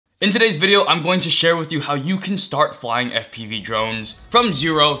In today's video, I'm going to share with you how you can start flying FPV drones from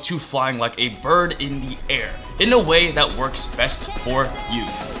zero to flying like a bird in the air in a way that works best for you.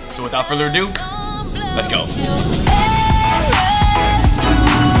 So without further ado, let's go.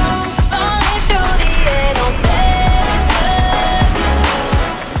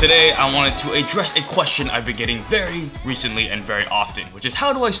 Today, I wanted to address a question I've been getting very recently and very often, which is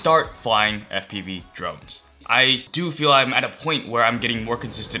how do I start flying FPV drones? I do feel I'm at a point where I'm getting more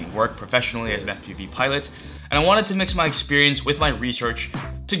consistent work professionally as an FPV pilot, and I wanted to mix my experience with my research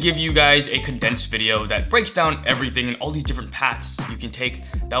to give you guys a condensed video that breaks down everything and all these different paths you can take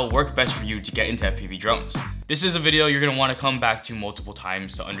that will work best for you to get into FPV drones. This is a video you're going to want to come back to multiple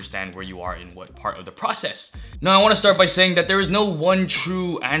times to understand where you are in what part of the process. Now, I want to start by saying that there is no one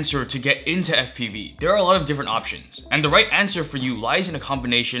true answer to get into FPV. There are a lot of different options, and the right answer for you lies in a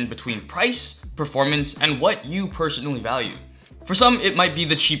combination between price, performance, and what you personally value. For some, it might be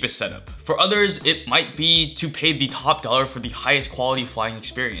the cheapest setup. For others, it might be to pay the top dollar for the highest quality flying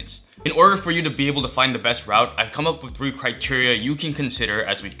experience. In order for you to be able to find the best route, I've come up with 3 criteria you can consider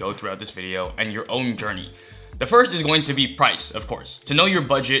as we go throughout this video and your own journey. The first is going to be price, of course, to know your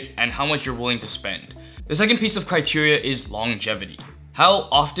budget and how much you're willing to spend. The second piece of criteria is longevity. How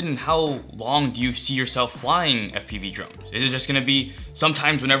often and how long do you see yourself flying FPV drones? Is it just gonna be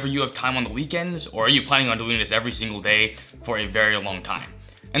sometimes whenever you have time on the weekends, or are you planning on doing this every single day for a very long time?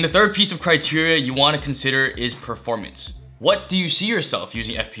 And the third piece of criteria you wanna consider is performance. What do you see yourself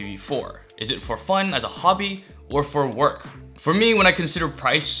using FPV for? Is it for fun as a hobby or for work? For me, when I consider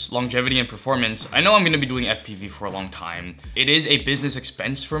price, longevity, and performance, I know I'm gonna be doing FPV for a long time. It is a business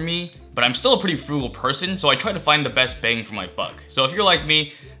expense for me, but I'm still a pretty frugal person, so I try to find the best bang for my buck. So if you're like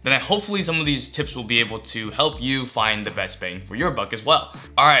me, then hopefully some of these tips will be able to help you find the best bang for your buck as well.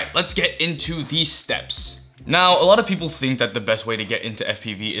 All right, let's get into these steps. Now, a lot of people think that the best way to get into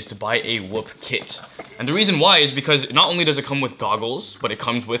FPV is to buy a whoop kit. And the reason why is because not only does it come with goggles, but it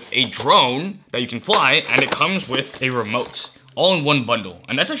comes with a drone that you can fly, and it comes with a remote, all in one bundle.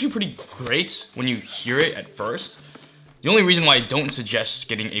 And that's actually pretty great when you hear it at first. The only reason why I don't suggest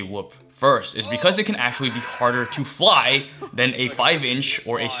getting a whoop first is because it can actually be harder to fly than a 5-inch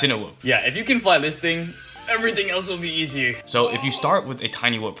or a Cinewhoop. Yeah, if you can fly this thing, everything else will be easier. So if you start with a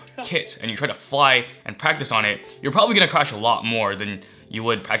tiny whoop kit and you try to fly and practice on it, you're probably gonna crash a lot more than you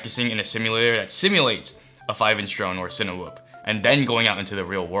would practicing in a simulator that simulates a 5-inch drone or Cinewhoop, and then going out into the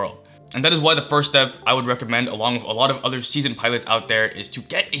real world. And that is why the first step I would recommend, along with a lot of other seasoned pilots out there, is to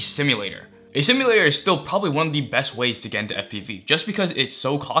get a simulator. A simulator is still probably one of the best ways to get into FPV, just because it's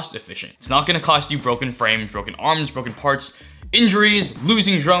so cost efficient. It's not gonna cost you broken frames, broken arms, broken parts, injuries,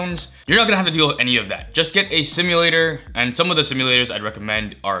 losing drones. You're not gonna have to deal with any of that. Just get a simulator, and some of the simulators I'd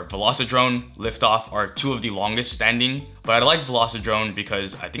recommend are Velocidrone, Liftoff are 2 of the longest standing, but I like Velocidrone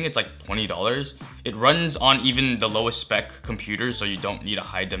because I think it's like $20. It runs on even the lowest spec computers, so you don't need a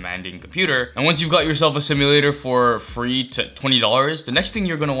high demanding computer. And once you've got yourself a simulator for free to $20, the next thing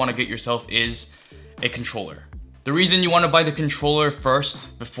you're gonna wanna get yourself is a controller. The reason you want to buy the controller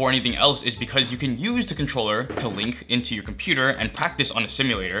first before anything else is because you can use the controller to link into your computer and practice on a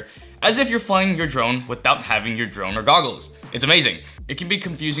simulator as if you're flying your drone without having your drone or goggles. It's amazing. It can be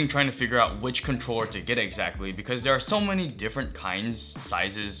confusing trying to figure out which controller to get exactly because there are so many different kinds,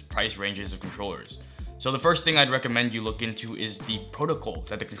 sizes, price ranges of controllers. So the first thing I'd recommend you look into is the protocol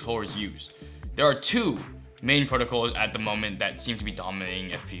that the controllers use. There are 2 main protocols at the moment that seem to be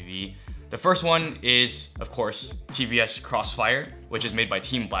dominating FPV. The first one is, of course, TBS Crossfire, which is made by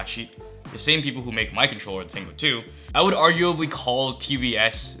Team Black Sheep, the same people who make my controller, the Tango 2. I would arguably call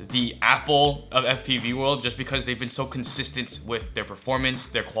TBS the Apple of FPV world just because they've been so consistent with their performance,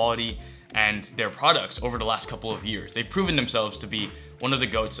 their quality, and their products over the last couple of years. They've proven themselves to be one of the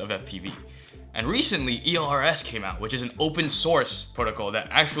GOATs of FPV. And recently, ELRS came out, which is an open source protocol that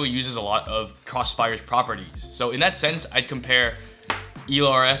actually uses a lot of Crossfire's properties. So in that sense, I'd compare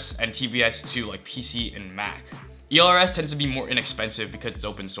ELRS and TBS to like PC and Mac. ELRS tends to be more inexpensive because it's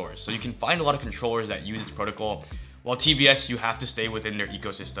open source, so you can find a lot of controllers that use its protocol, while TBS, you have to stay within their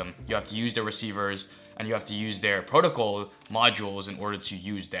ecosystem. You have to use their receivers, and you have to use their protocol modules in order to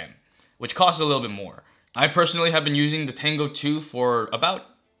use them, which costs a little bit more. I personally have been using the Tango 2 for about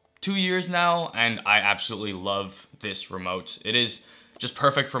 2 years now, and I absolutely love this remote. It is just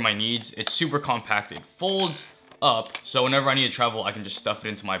perfect for my needs. It's super compact, it folds up, so whenever I need to travel, I can just stuff it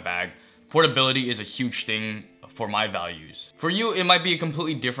into my bag. Portability is a huge thing for my values. For you, it might be a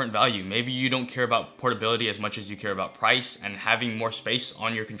completely different value. Maybe you don't care about portability as much as you care about price and having more space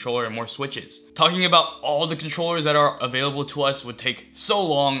on your controller and more switches. Talking about all the controllers that are available to us would take so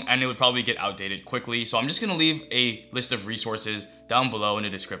long and it would probably get outdated quickly. So I'm just gonna leave a list of resources down below in the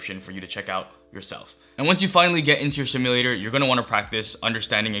description for you to check out yourself. And once you finally get into your simulator, you're going to want to practice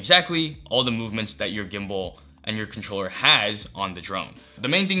understanding exactly all the movements that your gimbal and your controller has on the drone. The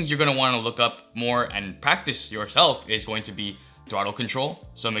main things you're going to want to look up more and practice yourself is going to be throttle control,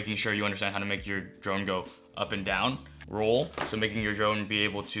 so making sure you understand how to make your drone go up and down. Roll, so making your drone be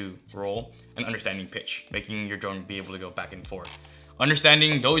able to roll. And understanding pitch, making your drone be able to go back and forth.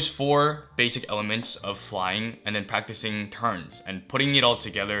 Understanding those 4 basic elements of flying, and then practicing turns and putting it all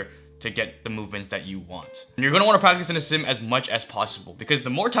together to get the movements that you want. And you're going to want to practice in the sim as much as possible, because the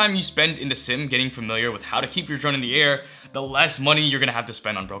more time you spend in the sim getting familiar with how to keep your drone in the air, the less money you're going to have to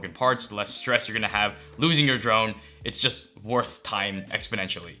spend on broken parts, the less stress you're going to have losing your drone. It's just worth time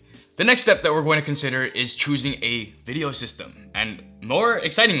exponentially. The next step that we're going to consider is choosing a video system, and more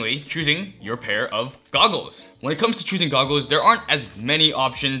excitingly, choosing your pair of goggles. When it comes to choosing goggles, there aren't as many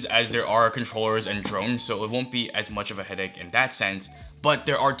options as there are controllers and drones, so it won't be as much of a headache in that sense, but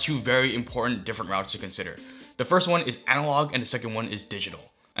there are 2 very important different routes to consider. The first one is analog and the second one is digital.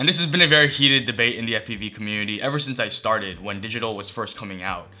 And this has been a very heated debate in the FPV community ever since I started, when digital was first coming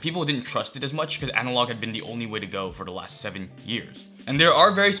out. People didn't trust it as much because analog had been the only way to go for the last 7 years. And there are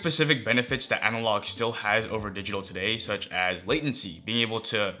very specific benefits that analog still has over digital today, such as latency, being able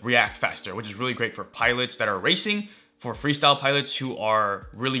to react faster, which is really great for pilots that are racing, for freestyle pilots who are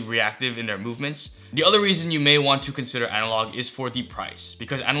really reactive in their movements. The other reason you may want to consider analog is for the price,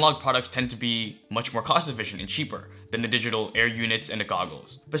 because analog products tend to be much more cost efficient and cheaper than the digital air units and the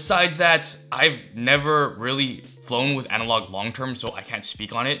goggles. Besides that, I've never really flown with analog long term, so I can't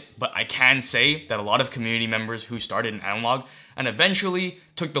speak on it, but I can say that a lot of community members who started in analog and eventually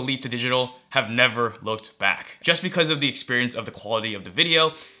took the leap to digital have never looked back. Just because of the experience of the quality of the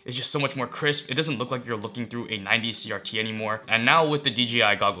video, it's just so much more crisp. It doesn't look like you're looking through a 90 CRT anymore. And now with the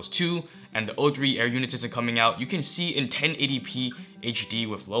DJI Goggles 2 and the O3 Air Unit System coming out, you can see in 1080p HD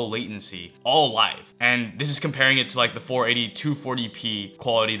with low latency, all live. And this is comparing it to like the 480 240p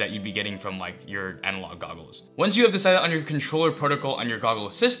quality that you'd be getting from like your analog goggles. Once you have decided on your controller protocol and your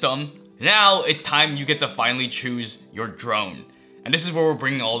goggle system, now it's time you get to finally choose your drone. And this is where we're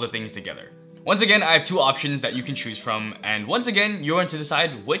bringing all the things together. Once again, I have 2 options that you can choose from, and once again, you're going to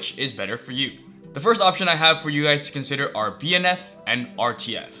decide which is better for you. The first option I have for you guys to consider are BNF and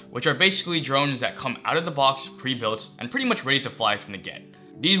RTF, which are basically drones that come out of the box pre-built and pretty much ready to fly from the get.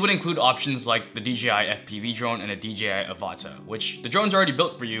 These would include options like the DJI FPV drone and the DJI Avata, which the drone's already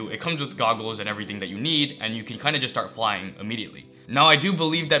built for you. It comes with goggles and everything that you need, and you can kind of just start flying immediately. Now, I do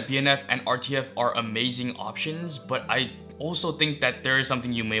believe that BNF and RTF are amazing options, but I also think that there is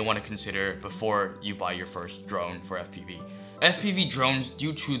something you may want to consider before you buy your first drone for FPV. FPV drones,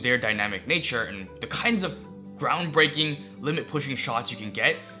 due to their dynamic nature and the kinds of groundbreaking, limit-pushing shots you can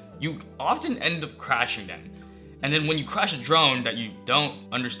get, you often end up crashing them. And then when you crash a drone that you don't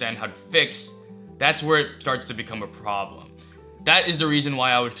understand how to fix, that's where it starts to become a problem. That is the reason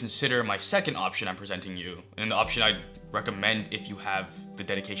why I would consider my second option I'm presenting you, and the option I'd recommend if you have the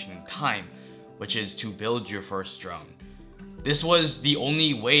dedication and time, which is to build your first drone. This was the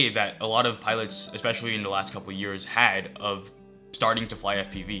only way that a lot of pilots, especially in the last couple of years, had of starting to fly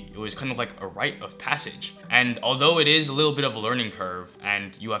FPV. It was kind of like a rite of passage. And although it is a little bit of a learning curve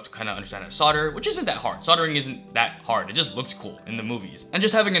and you have to kind of understand how to solder, which isn't that hard. Soldering isn't that hard. It just looks cool in the movies. And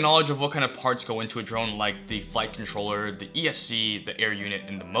just having a knowledge of what kind of parts go into a drone, like the flight controller, the ESC, the air unit,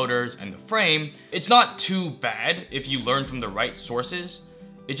 and the motors, and the frame, it's not too bad if you learn from the right sources.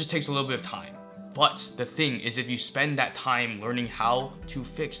 It just takes a little bit of time. But the thing is, if you spend that time learning how to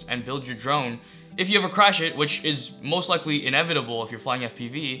fix and build your drone, if you ever crash it, which is most likely inevitable if you're flying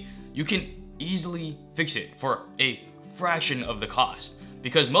FPV, you can easily fix it for a fraction of the cost.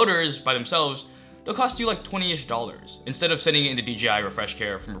 Because motors by themselves, they'll cost you like $20-ish. Instead of sending it into DJI Refresh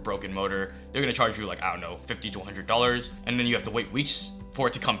Care from a broken motor, they're gonna charge you like, I don't know, $50 to $100, and then you have to wait weeks for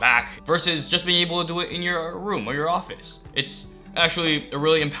it to come back, versus just being able to do it in your room or your office. It's actually a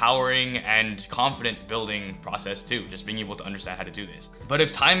really empowering and confident building process too, just being able to understand how to do this. But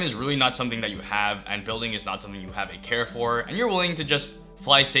if time is really not something that you have, and building is not something you have a care for, and you're willing to just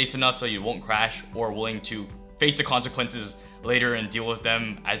fly safe enough so you won't crash, or willing to face the consequences later and deal with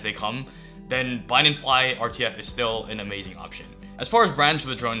them as they come, then Bind and Fly RTF is still an amazing option. As far as brands for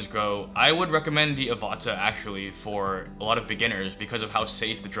the drones go, I would recommend the Avata actually for a lot of beginners because of how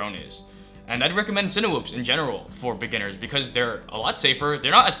safe the drone is. And I'd recommend Cinewhoops in general for beginners because they're a lot safer.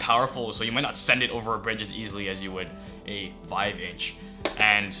 They're not as powerful, so you might not send it over a bridge as easily as you would a 5-inch.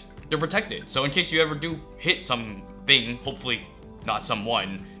 And they're protected, so in case you ever do hit something, hopefully not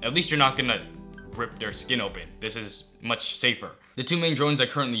someone, at least you're not gonna rip their skin open. This is much safer. The two main drones I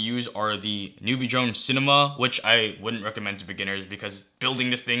currently use are the newbie drone Cinema, which I wouldn't recommend to beginners because building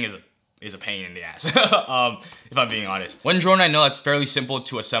this thing is a pain in the ass, if I'm being honest. One drone I know that's fairly simple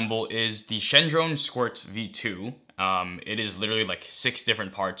to assemble is the Shen Drone Squirt V2. It is literally like 6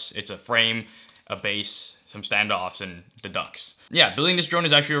 different parts. It's a frame, a base, some standoffs, and the ducts. Yeah, building this drone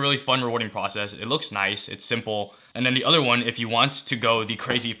is actually a really fun, rewarding process. It looks nice, it's simple. And then the other one, if you want to go the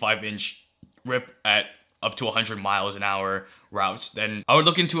crazy 5-inch rip at up to 100 miles an hour routes, then I would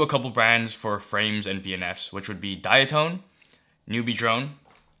look into a couple brands for frames and BNFs, which would be Diatone, Newbie Drone,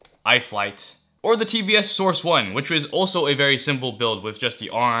 iFlight, or the TBS Source 1, which is also a very simple build with just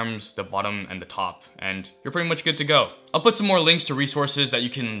the arms, the bottom, and the top, and you're pretty much good to go. I'll put some more links to resources that you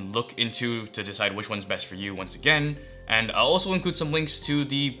can look into to decide which one's best for you once again, and I'll also include some links to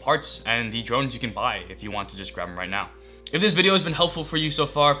the parts and the drones you can buy if you want to just grab them right now. If this video has been helpful for you so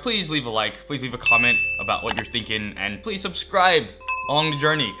far, please leave a like, please leave a comment about what you're thinking, and please subscribe along the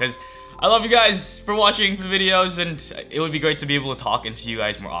journey, because I love you guys for watching the videos, and it would be great to be able to talk and see you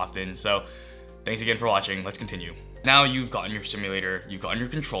guys more often. So thanks again for watching. Let's continue. Now you've gotten your simulator, you've gotten your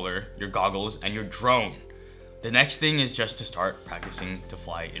controller, your goggles, and your drone. The next thing is just to start practicing to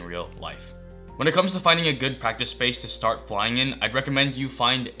fly in real life. When it comes to finding a good practice space to start flying in, I'd recommend you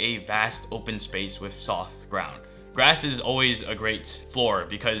find a vast open space with soft ground. Grass is always a great floor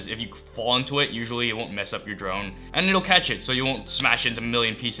because if you fall into it, usually it won't mess up your drone and it'll catch it so you won't smash into a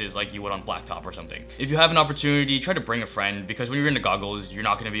million pieces like you would on blacktop or something. If you have an opportunity, try to bring a friend because when you're in the goggles, you're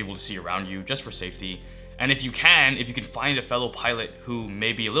not going to be able to see around you just for safety. And if you can find a fellow pilot who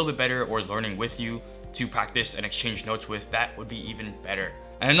may be a little bit better or is learning with you to practice and exchange notes with, that would be even better.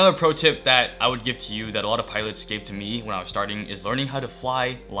 And another pro tip that I would give to you that a lot of pilots gave to me when I was starting is learning how to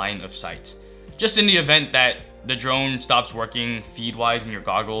fly line of sight. Just in the event that the drone stops working feed-wise in your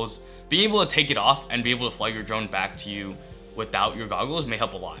goggles, being able to take it off and be able to fly your drone back to you without your goggles may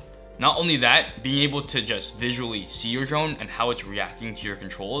help a lot. Not only that, being able to just visually see your drone and how it's reacting to your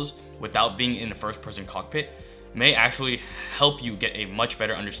controls without being in a first-person cockpit may actually help you get a much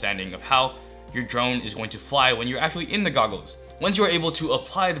better understanding of how your drone is going to fly when you're actually in the goggles. Once you are able to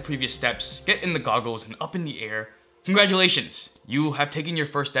apply the previous steps, get in the goggles and up in the air, congratulations! You have taken your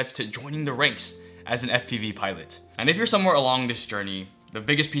first steps to joining the ranks as an FPV pilot. And if you're somewhere along this journey, the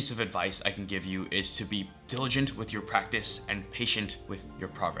biggest piece of advice I can give you is to be diligent with your practice and patient with your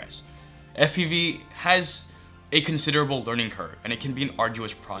progress. FPV has a considerable learning curve and it can be an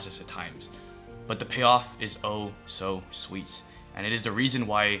arduous process at times, but the payoff is oh so sweet. And it is the reason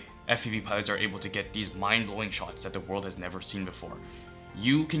why FPV pilots are able to get these mind-blowing shots that the world has never seen before.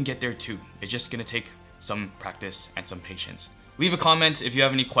 You can get there too. It's just gonna take some practice and some patience. Leave a comment if you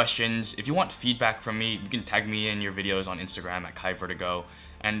have any questions. If you want feedback from me, you can tag me in your videos on Instagram at KaiVertigo,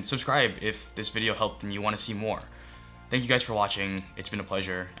 and subscribe if this video helped and you want to see more. Thank you guys for watching. It's been a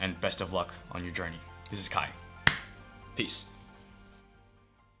pleasure, and best of luck on your journey. This is Kai. Peace.